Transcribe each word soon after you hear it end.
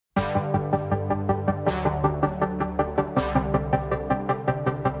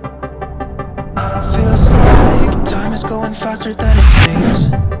going faster than it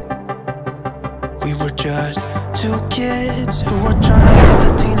seems. We were just two kids who were trying to live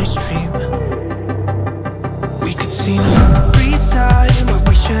the teenage dream. We could see no reason why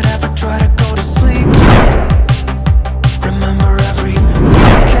we should ever try to go to sleep. Remember every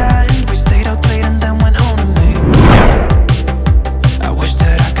weekend we stayed out late and then went home to me. I wish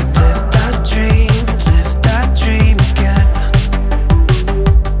that I could live that dream again.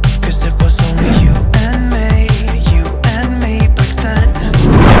 Cause it was only you and me back then.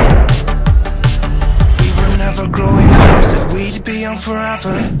 We were never growing up, said we'd be young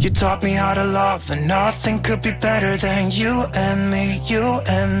forever. You taught me how to love, and nothing could be better than you and me,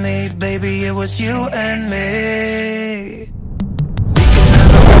 baby, it was you and me. We could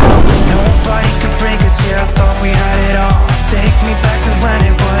never grow, nobody could break us, yeah, I thought we had it all. Take me back to when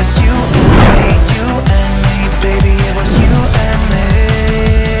it was you and me, baby, it was you and me.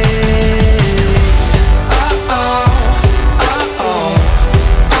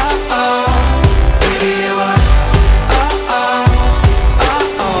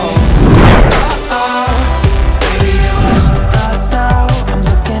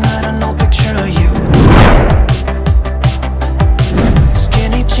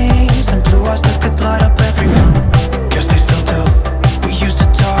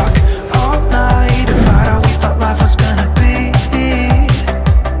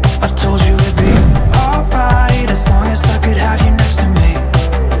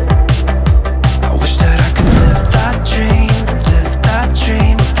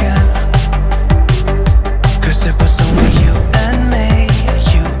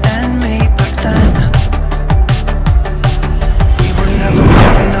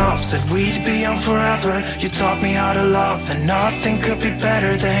 You taught me how to love, and nothing could be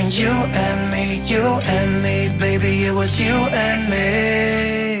better than you and me, baby, it was you and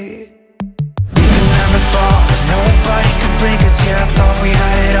me. We could never fall, nobody could break us, yeah, I thought we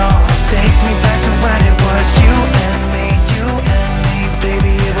had it all. Take me back to when it was you and me,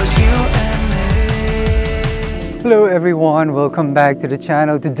 baby, it was you and me. Hello everyone, welcome back to the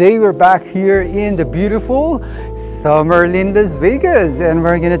channel. Today we're back here in the beautiful Summerlin, Las Vegas, and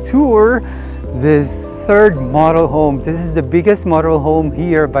we're gonna tour this third model home. This is the biggest model home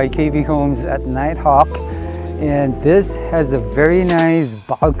here by KB Homes at Nighthawk, and this has a very nice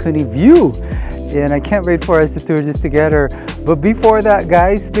balcony view, and I can't wait for us to tour this together. But before that,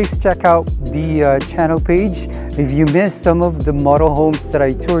 guys, please check out the channel page. If you missed some of the model homes that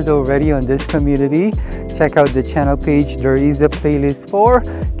I toured already on this community, check out the channel page. There is a playlist for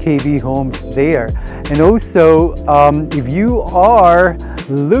KB Homes there. And also, if you are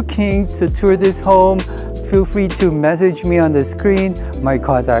looking to tour this home, feel free to message me on the screen. My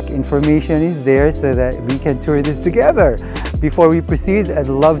contact information is there so that we can tour this together. Before we proceed, I'd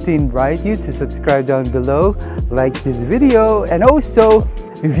love to invite you to subscribe down below, like this video, and also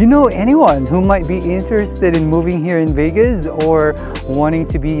if you know anyone who might be interested in moving here in Vegas or wanting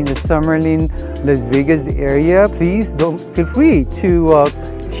to be in the Summerlin, Las Vegas area, please don't feel free to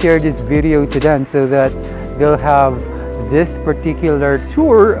share this video to them so that they'll have this particular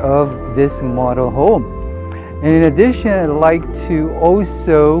tour of this model home. And in addition, I'd like to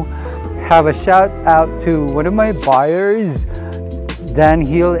also have a shout out to one of my buyers, Dan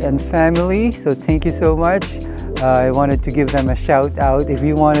Hill and family. So thank you so much. I wanted to give them a shout out. If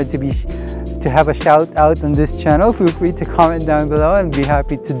you wanted to have a shout out on this channel, feel free to comment down below and be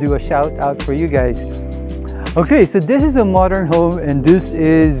happy to do a shout out for you guys. Okay, so this is a modern home and this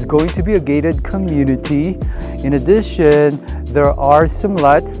is going to be a gated community. In addition, there are some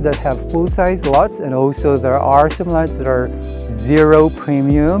lots that have full-size lots, and also there are some lots that are zero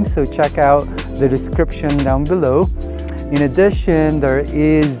premium, so check out the description down below. In addition, there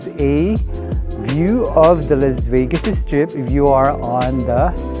is a view of the Las Vegas Strip if you are on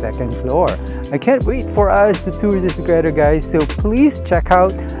the second floor. I can't wait for us to tour this together, guys, so please check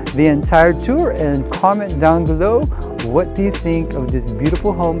out the entire tour and comment down below what do you think of this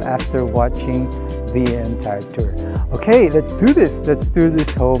beautiful home after watching the entire tour. Okay, let's do this. Let's tour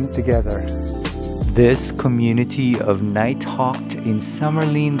this home together. This community of Nighthawk in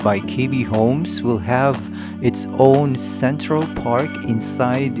Summerlin by KB Homes will have its own central park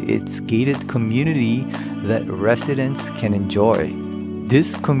inside its gated community that residents can enjoy.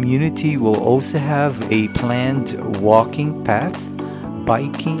 This community will also have a planned walking path,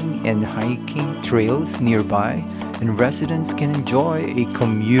 biking and hiking trails nearby, and residents can enjoy a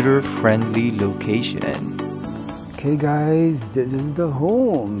commuter-friendly location. Okay guys, this is the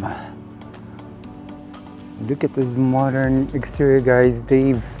home. Look at this modern exterior, guys.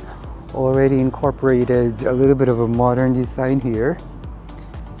 They've already incorporated a little bit of a modern design here.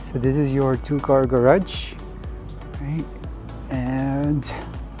 So this is your two-car garage. Right. And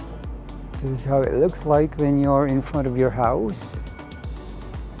this is how it looks like when you're in front of your house.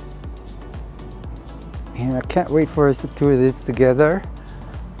 And I can't wait for us to tour this together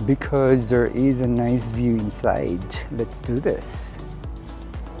because there is a nice view inside. Let's do this.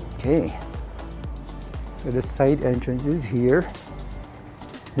 Okay. So the side entrance is here.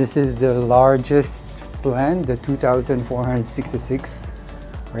 This is the largest plan, the 2,466,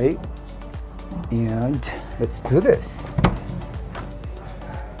 right? And let's do this.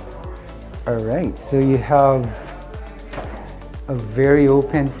 All right, so you have a very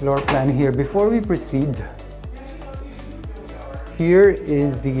open floor plan here. Before we proceed, here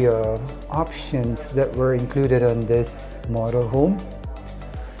is the options that were included on this model home.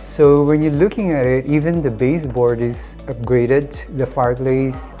 So when you're looking at it, even the baseboard is upgraded, the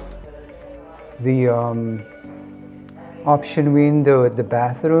fireplace, the option window at the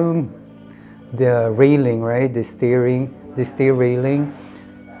bathroom, the railing, right? The stair railing.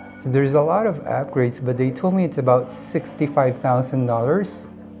 So there's a lot of upgrades, but they told me it's about $65,000.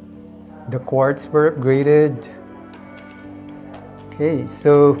 The quartz were upgraded. Okay,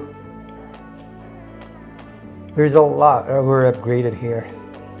 so there's a lot that were upgraded here.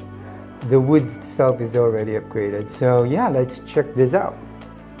 The wood itself is already upgraded. So yeah, let's check this out.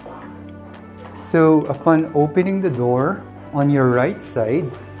 So upon opening the door, on your right side,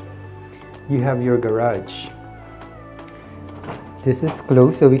 you have your garage. This is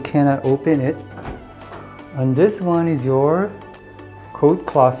closed, so we cannot open it. On this one is your coat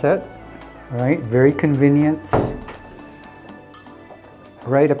closet, right? Very convenient.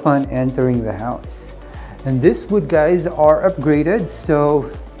 Right upon entering the house. And this wood, guys, are upgraded,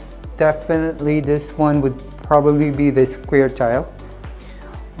 so definitely this one would probably be the square tile.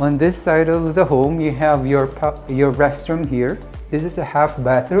 On this side of the home, you have your restroom here. This is a half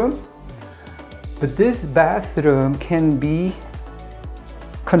bathroom, but this bathroom can be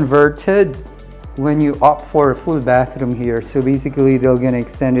converted when you opt for a full bathroom here. So basically they're gonna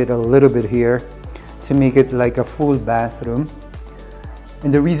extend it a little bit here to make it like a full bathroom.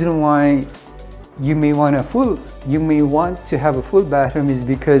 And the reason why you may want to have a full bathroom is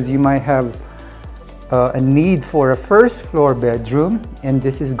because you might have a need for a first floor bedroom, and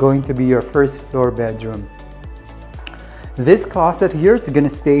this is going to be your first floor bedroom. This closet here is going to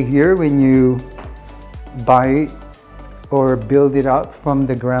stay here when you buy or build it out from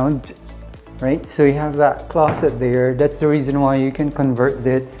the ground, right? So you have that closet there. That's the reason why you can convert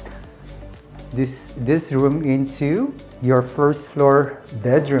this room into your first floor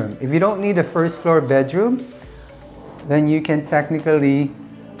bedroom. If you don't need a first floor bedroom, then you can technically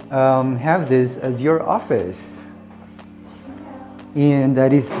have this as your office. And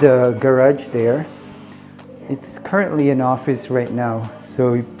that is the garage there. It's currently an office right now,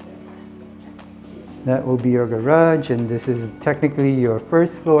 so that will be your garage, and this is technically your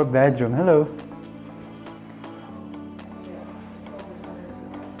first floor bedroom. Hello.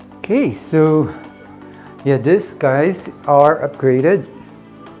 Okay, so yeah, these guys are upgraded.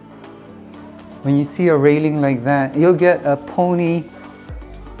 When you see a railing like that, you'll get a pony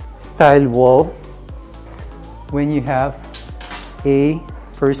style wall when you have a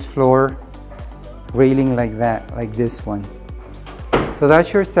first floor railing like that, like this one. So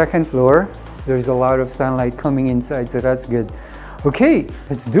that's your second floor. There's a lot of sunlight coming inside, so that's good. Okay,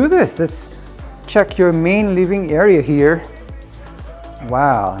 let's do this. Let's check your main living area here.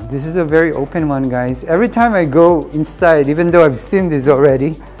 Wow, this is a very open one, guys. Every time I go inside, even though I've seen this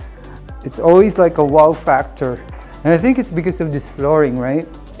already, it's always like a wow factor. And I think it's because of this flooring, right?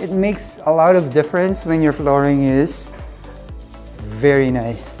 It makes a lot of difference when your flooring is very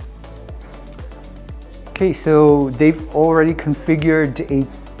nice. Okay, so they've already configured a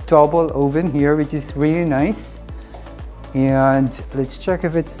double oven here, which is really nice. And let's check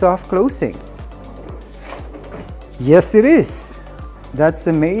if it's soft closing. Yes, it is. That's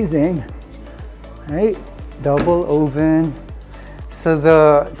amazing, right? Double oven. So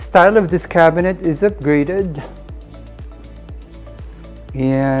the style of this cabinet is upgraded,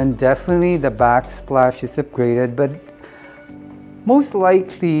 and definitely the backsplash is upgraded, but most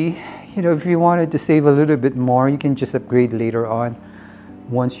likely, you know, if you wanted to save a little bit more, you can just upgrade later on.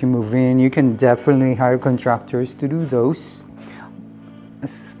 Once you move in, you can definitely hire contractors to do those.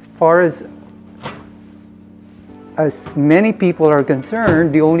 As far as many people are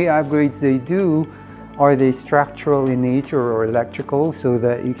concerned, the only upgrades they do are they structural in nature or electrical, so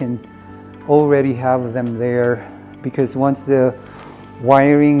that you can already have them there, because once the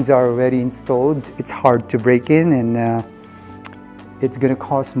wirings are already installed, it's hard to break in, and it's gonna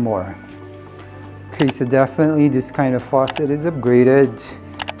cost more. Okay, so definitely this kind of faucet is upgraded.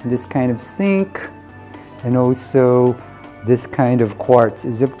 This kind of sink, and also this kind of quartz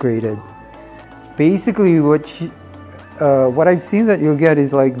is upgraded. Basically what I've seen that you'll get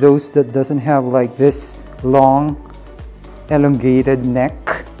is like those that doesn't have like this long elongated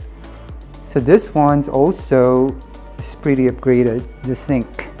neck. So this one's also is pretty upgraded. The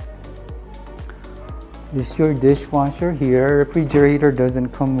sink. This is your dishwasher here. Refrigerator doesn't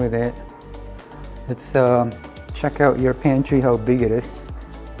come with it. Let's check out your pantry, how big it is.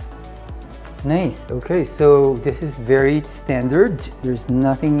 Nice. Okay, so this is very standard. There's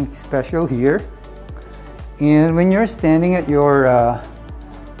nothing special here. And when you're standing at your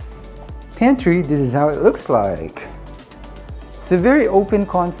pantry, this is how it looks like. It's a very open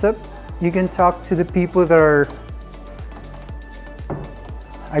concept. You can talk to the people that are,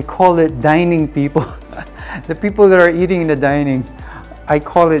 I call it dining people. The people that are eating in the dining, I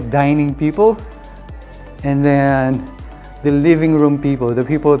call it dining people. And then the living room people, the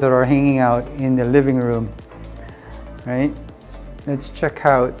people that are hanging out in the living room, right? Let's check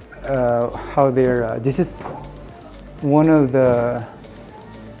out how they're, this is one of the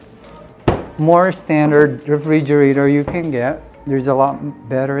more standard refrigerator you can get. There's a lot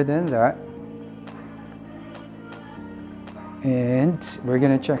better than that. And we're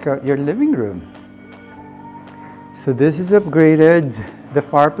gonna check out your living room. So this is upgraded. The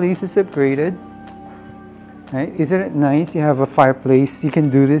fireplace is upgraded. Right? Isn't it nice? You have a fireplace. You can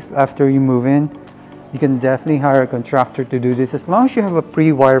do this after you move in. You can definitely hire a contractor to do this. As long as you have a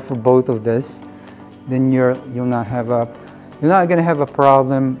pre-wire for both of this, then you're not gonna have a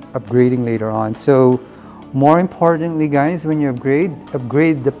problem upgrading later on. So more importantly, guys, when you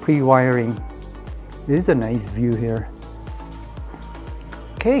upgrade the pre-wiring. This is a nice view here.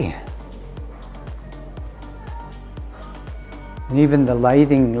 Okay. And even the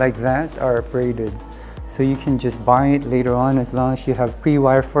lighting like that are upgraded. So you can just buy it later on as long as you have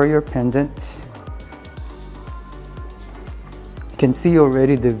pre-wire for your pendants. You can see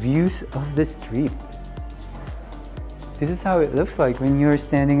already the views of the street. This is how it looks like when you're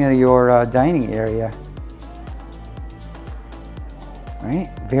standing at your dining area. Right?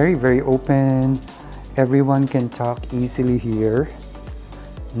 Very, very open. Everyone can talk easily here.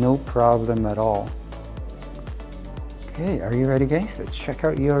 No problem at all. Okay, are you ready, guys? Let's check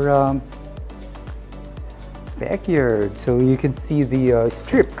out your backyard so you can see the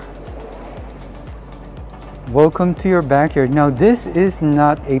strip. Welcome to your backyard. Now this is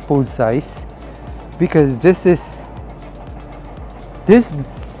not a pool size because this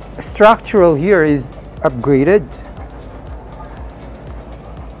structural here is upgraded.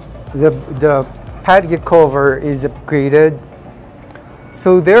 The patio cover is upgraded.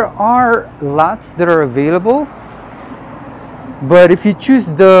 So there are lots that are available, but if you choose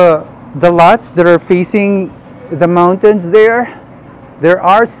the lots that are facing the mountains there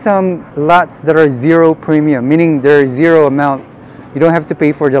are some lots that are zero premium, meaning they're zero amount. You don't have to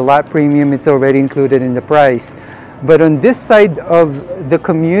pay for the lot premium, it's already included in the price. But on this side of the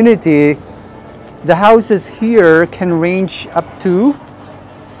community, the houses here can range up to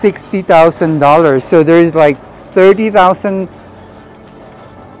 $60,000. So there's like $30,000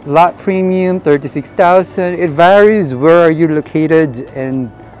 lot premium, $36,000. It varies where are you located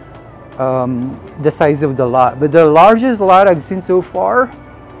and the size of the lot. But the largest lot I've seen so far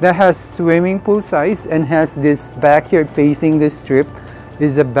that has swimming pool size and has this backyard facing the strip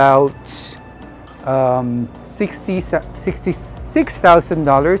is about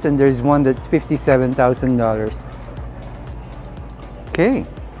 $66,000, and there's one that's $57,000. Okay.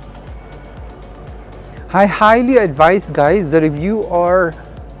 I highly advise, guys, that if you are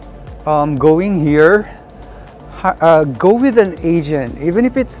going here, go with an agent. Even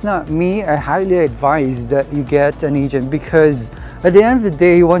if it's not me, I highly advise that you get an agent, because at the end of the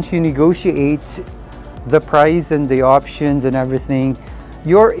day, once you negotiate the price and the options and everything,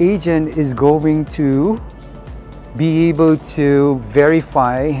 your agent is going to be able to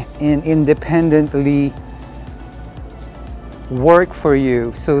verify and independently work for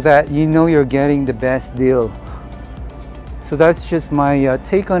you so that you know you're getting the best deal. So that's just my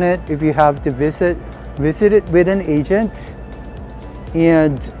take on it. If you have to visit it with an agent,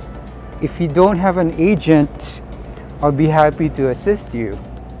 and if you don't have an agent, I'll be happy to assist you.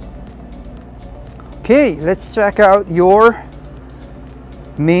 Okay, let's check out your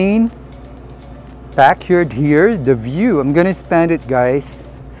main backyard here. The view, I'm gonna span it, guys,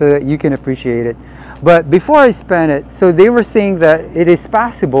 so that you can appreciate it. But before I span it, so they were saying that it is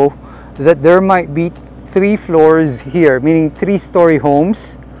possible that there might be 3 floors here, meaning 3-story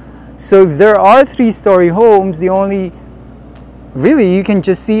homes. So if there are 3-story homes, the only really you can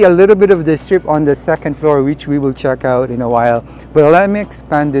just see a little bit of the strip on the second floor, which we will check out in a while. But let me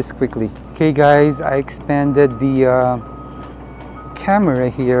expand this quickly. Okay guys, I expanded the camera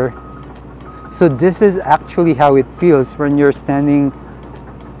here. So this is actually how it feels when you're standing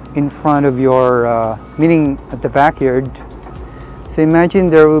in front of your, meaning at the backyard. So imagine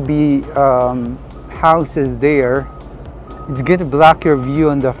there will be houses there. It's going to block your view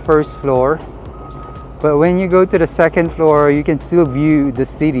on the first floor. But when you go to the second floor, you can still view the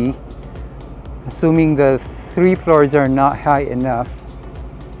city, assuming the 3 floors are not high enough.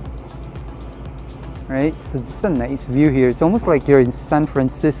 Right? So this is a nice view here. It's almost like you're in San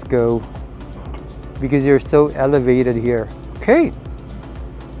Francisco because you're so elevated here. Okay.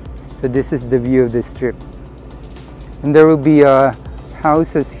 So this is the view of the strip. And there will be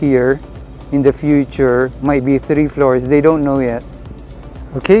houses here in the future. Might be 3 floors. They don't know yet.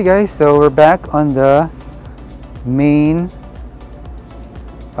 Okay guys, so we're back on the main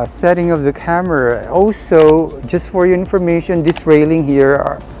setting of the camera. Also, just for your information, this railing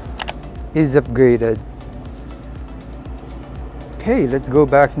here is upgraded. Okay, let's go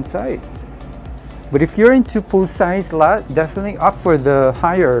back inside. But if you're into pool-sized lot, definitely opt for the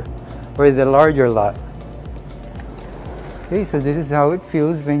higher or the larger lot. Okay, so this is how it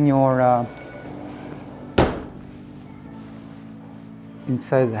feels when you're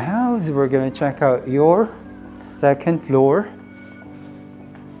inside the house. We're gonna check out your second floor.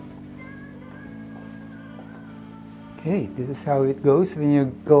 Okay, this is how it goes when you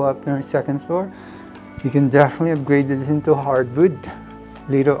go up to your second floor. You can definitely upgrade this into hardwood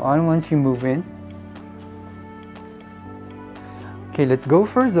later on once you move in. Okay, let's go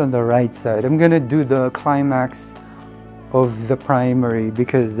first on the right side. I'm gonna do the climax of the primary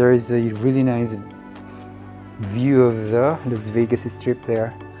because there is a really nice view of the Las Vegas Strip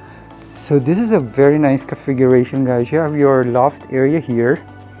there. So this is a very nice configuration, guys. You have your loft area here,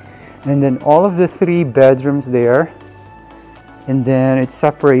 and then all of the 3 bedrooms there, and then it's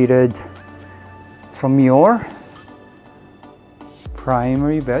separated from your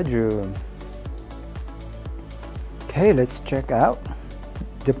primary bedroom. Okay, let's check out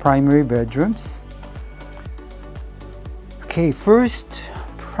the primary bedrooms. Okay, first,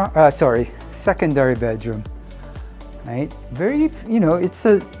 secondary bedroom. Right, very, it's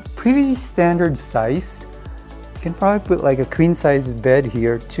a pretty standard size. You can probably put like a queen size bed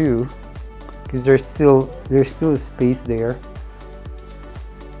here too, because there's still a space there.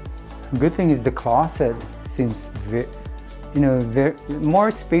 Good thing is the closet seems very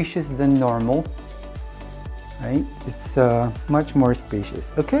more spacious than normal. Right, it's much more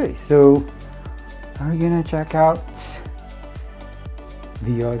spacious. Okay, so we're gonna check out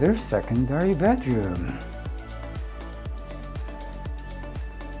the other secondary bedroom.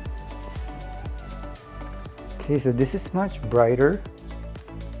 Okay, so this is much brighter,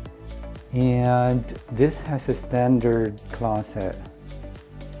 and this has a standard closet.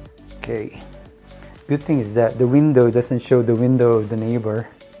 Okay, good thing is that the window doesn't show the window of the neighbor.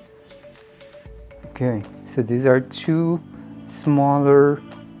 Okay, so these are 2 smaller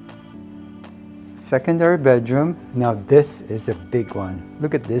secondary bedroom. Now this is a big one.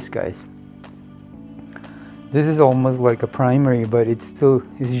 Look at this, guys. This is almost like a primary, but it's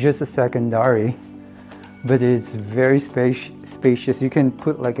just a secondary. But it's very spacious. You can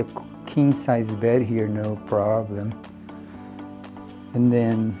put like a king size bed here, no problem. And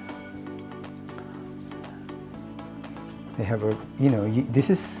then they have a,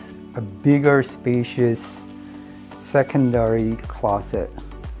 this is a bigger, spacious secondary closet.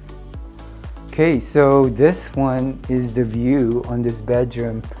 Okay, so this one is the view on this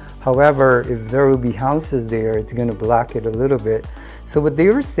bedroom. However, if there will be houses there, it's going to block it a little bit. So what they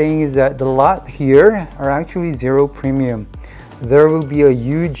were saying is that the lot here are actually 0 premium. There will be a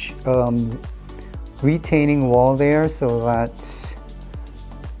huge retaining wall there, so that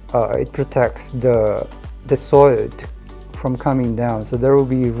it protects the soil from coming down. So there will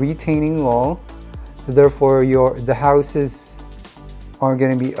be a retaining wall. Therefore, the houses are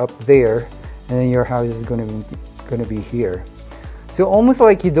going to be up there, and then your house is going to be here. So almost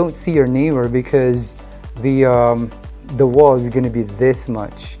like you don't see your neighbor because the wall is going to be this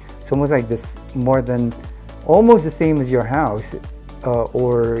much. It's almost like this, almost the same as your house,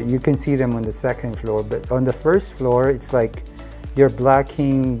 or you can see them on the second floor. But on the first floor, it's like you're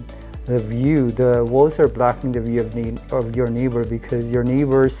blocking the view. The walls are blocking the view of your neighbor because your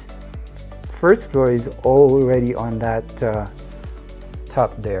neighbor's first floor is already on that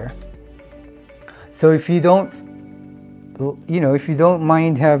top there. So if you don't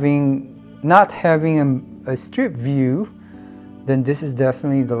mind not having a strip view, then this is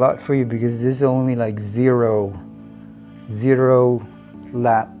definitely the lot for you, because this is only like 0 zero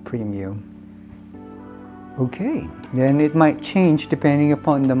lap premium. Okay, then it might change depending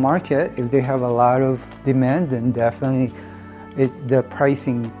upon the market. If they have a lot of demand, then definitely the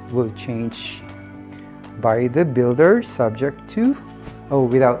pricing will change by the builder, subject to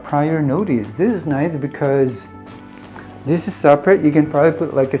without prior notice. This is nice because this is separate. You can probably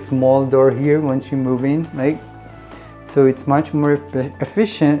put like a small door here once you move in, right? So it's much more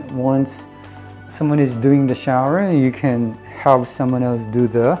efficient. Once someone is doing the shower, you can have someone else do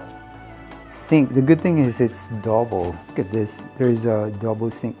the sink. The good thing is it's double. Look at this, there's a double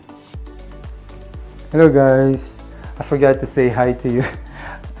sink. Hello guys, I forgot to say hi to you.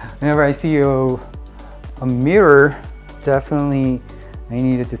 Whenever I see a mirror, definitely I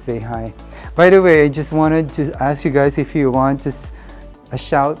needed to say hi. By the way, I just wanted to ask you guys, if you want a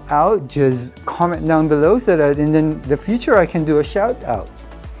shout out, just comment down below so that in the future I can do a shout out.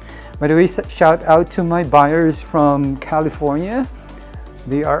 By the way, shout out to my buyers from California.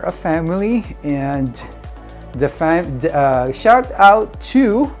 They are a family, and shout out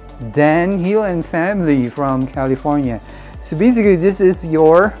to Dan Hill and family from California. So basically, this is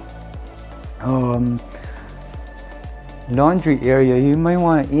your laundry area. You might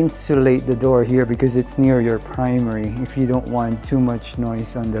want to insulate the door here because it's near your primary if you don't want too much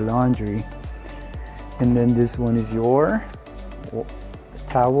noise on the laundry. And then this one is your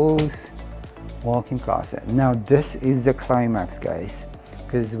towels, walk-in closet. Now this is the climax, guys,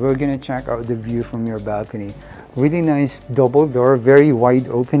 because we're gonna check out the view from your balcony. Really nice double door, very wide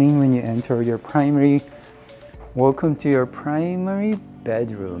opening when you enter your primary. Welcome to your primary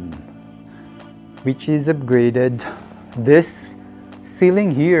bedroom, which is upgraded. This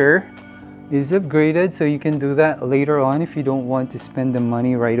ceiling here is upgraded, so you can do that later on if you don't want to spend the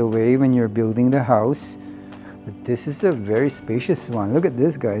money right away when you're building the house. But this is a very spacious one. Look at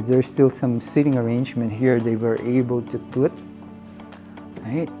this, guys. There's still some seating arrangement here they were able to put.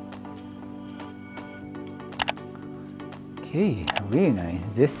 Right. Okay, really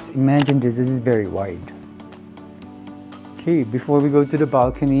nice. Imagine this is very wide. Okay, before we go to the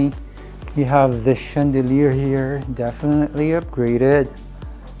balcony, you have the chandelier here, definitely upgraded.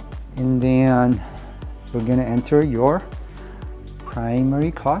 And then we're gonna enter your primary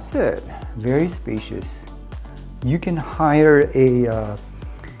closet. Very spacious. You can hire a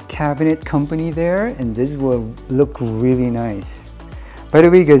cabinet company there, and this will look really nice. By the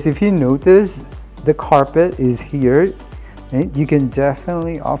way, guys, if you notice, the carpet is here. Right? You can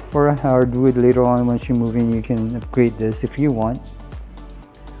definitely opt for a hardwood later on. Once you move in, you can upgrade this if you want.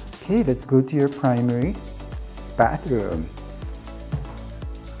 Okay, let's go to your primary bathroom.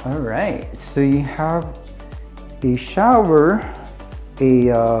 All right, so you have a shower,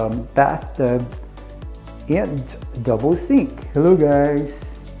 a bathtub, and double sink. Hello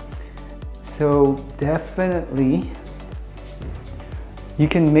guys. So definitely you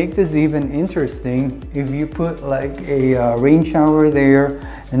can make this even interesting if you put like a rain shower there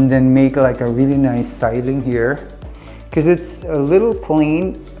and then make like a really nice styling here, because it's a little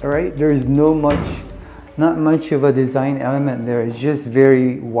plain, right? There's not much of a design element there. It's just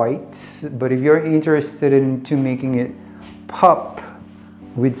very white. But if you're interested into making it pop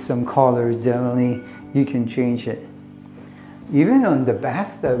with some colors, definitely you can change it. Even on the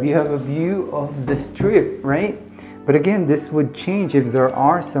bathtub, you have a view of the strip, right? But again, this would change if there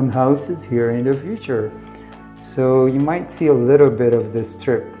are some houses here in the future. So you might see a little bit of the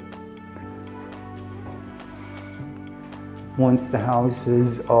strip once the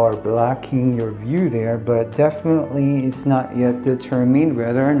houses are blocking your view there, but definitely it's not yet determined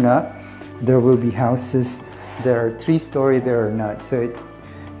whether or not there will be houses that are 3-story there or not. So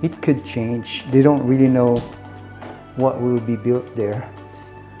it could change. They don't really know what will be built there.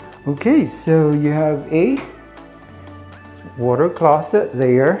 Okay, so you have a water closet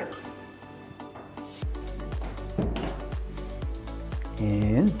there,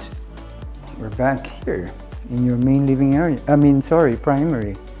 and we're back here in your main living area.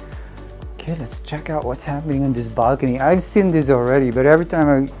 Primary. Okay, let's check out what's happening on this balcony. I've seen this already, but every time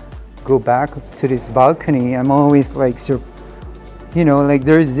I go back to this balcony, I'm always like, like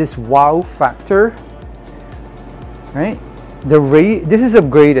there's this wow factor, right? This is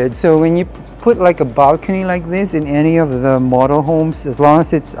upgraded, so when you put like a balcony like this in any of the model homes, as long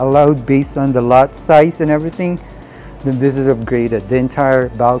as it's allowed based on the lot size and everything, then this is upgraded, the entire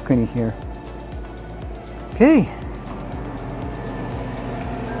balcony here. Okay,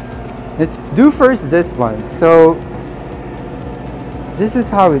 let's do first this one. So this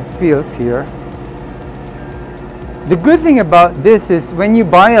is how it feels here. The good thing about this is when you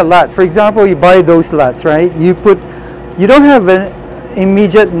buy a lot, for example, you buy those lots, right? You don't have an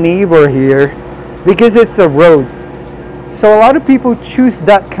immediate neighbor here because it's a road. So a lot of people choose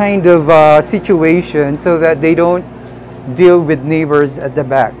that kind of situation so that they don't deal with neighbors at the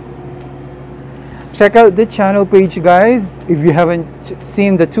back. Check out the channel page, guys. If you haven't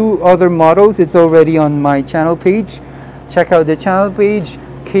seen the two other models, it's already on my channel page. Check out the channel page,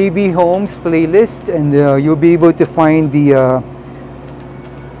 KB Homes playlist, and you'll be able to find the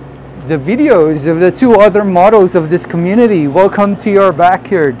videos of the two other models of this community. Welcome to your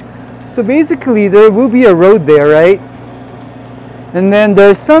backyard. So basically there will be a road there, right? And then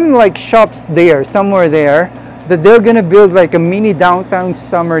there's some like shops there, somewhere there, that they're gonna build like a mini downtown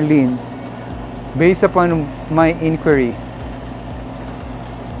Summerlin based upon my inquiry.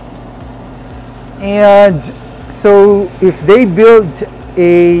 And so if they build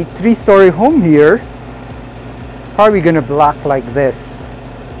a 3-story home here, probably gonna block like this,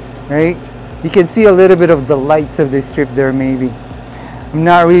 right? You can see a little bit of the lights of the strip there, maybe. I'm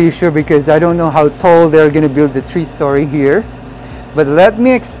not really sure because I don't know how tall they're gonna build the 3-story here. But let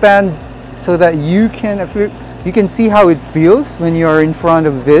me expand so that you can see how it feels when you're in front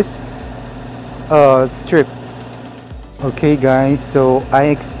of this strip. Okay guys, so I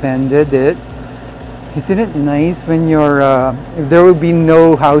expanded it. Isn't it nice when you're if there will be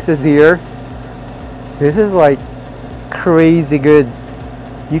no houses here? This is like crazy good.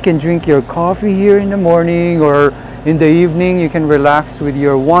 You can drink your coffee here in the morning, or in the evening you can relax with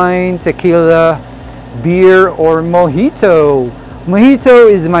your wine, tequila, beer, or mojito. Mojito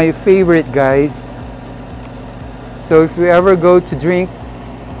is my favorite, guys. So if you ever go to drink,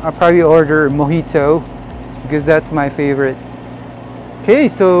 I'll probably order mojito because that's my favorite. Okay,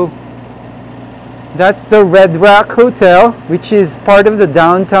 so that's the Red Rock Hotel, which is part of the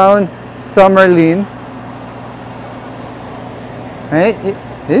downtown Summerlin. Right? It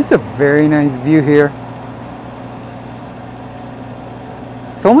is a very nice view here.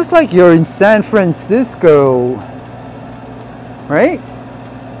 It's almost like you're in San Francisco. Right?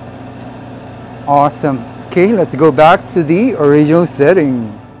 Awesome. Okay, let's go back to the original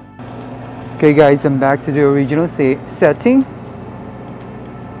setting. Okay guys, I'm back to the original setting.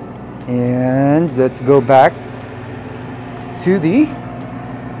 And let's go back to the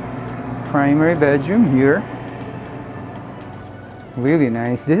primary bedroom here. Really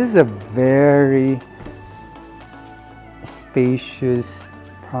nice. This is a very spacious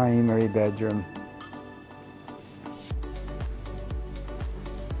primary bedroom.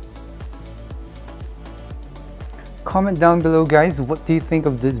 Comment down below, guys, what do you think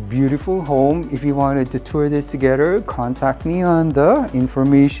of this beautiful home? If you wanted to tour this together, contact me on the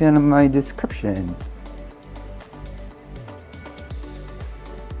information in my description.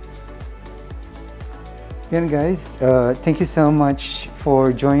 Again guys, thank you so much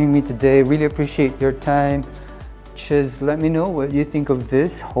for joining me today. Really appreciate your time. Just let me know what you think of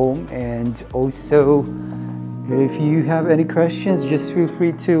this home, and also if you have any questions, just feel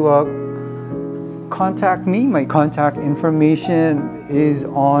free to contact me. My contact information is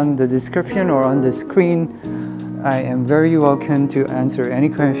on the description or on the screen. I am very welcome to answer any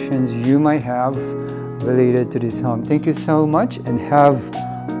questions you might have related to this home. Thank you so much and have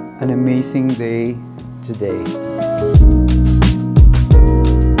an amazing day today.